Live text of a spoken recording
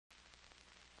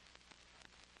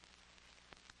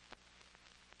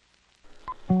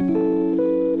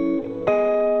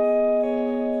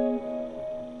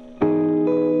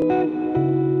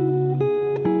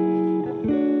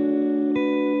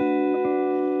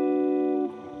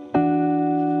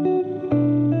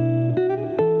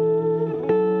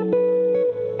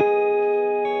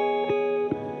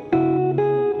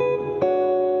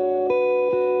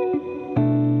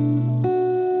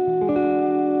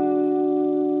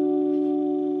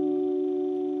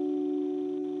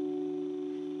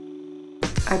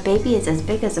Our baby is as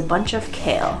big as a bunch of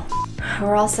kale.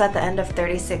 We're also at the end of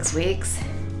 36 weeks,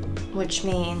 which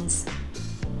means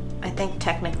I think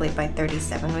technically by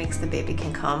 37 weeks the baby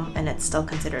can come and it's still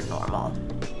considered normal.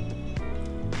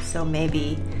 So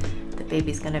maybe the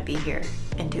baby's gonna be here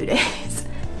in 2 days.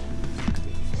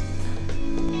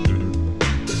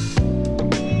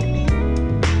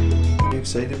 You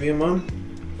excited to be a mom?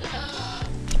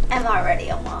 I'm already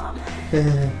a mom.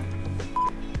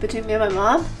 Between me and my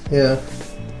mom? Yeah,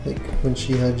 like when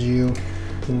she had you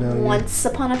and now Once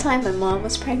upon a time my mom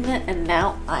was pregnant and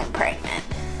now I'm pregnant.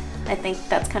 I think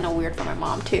that's kind of weird for my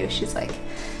mom too. She's like,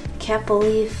 can't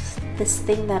believe this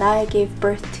thing that I gave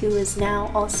birth to is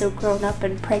now also grown up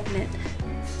and pregnant.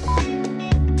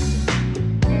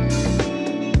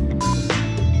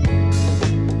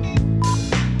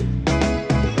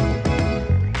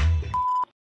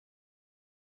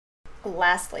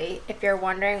 Lastly, if you're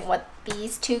wondering what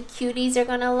these two cuties are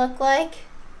gonna look like,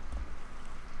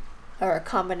 or a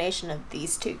combination of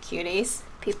these two cuties,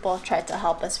 people tried to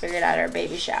help us figure it out at our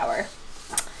baby shower.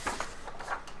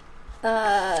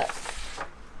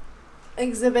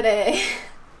 Exhibit A.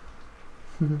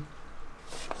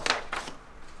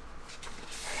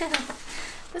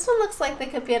 This one looks like they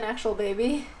could be an actual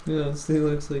baby. Yeah, this thing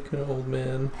looks like an old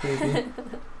man baby.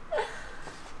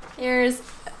 Here's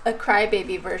a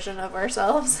crybaby version of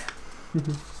ourselves.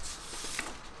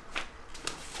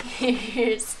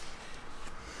 Here's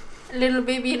a little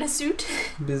baby in a suit.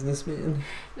 Businessman.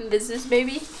 Business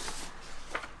baby.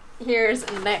 Here's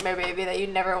a nightmare baby that you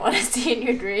never want to see in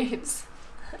your dreams.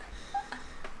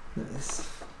 Nice.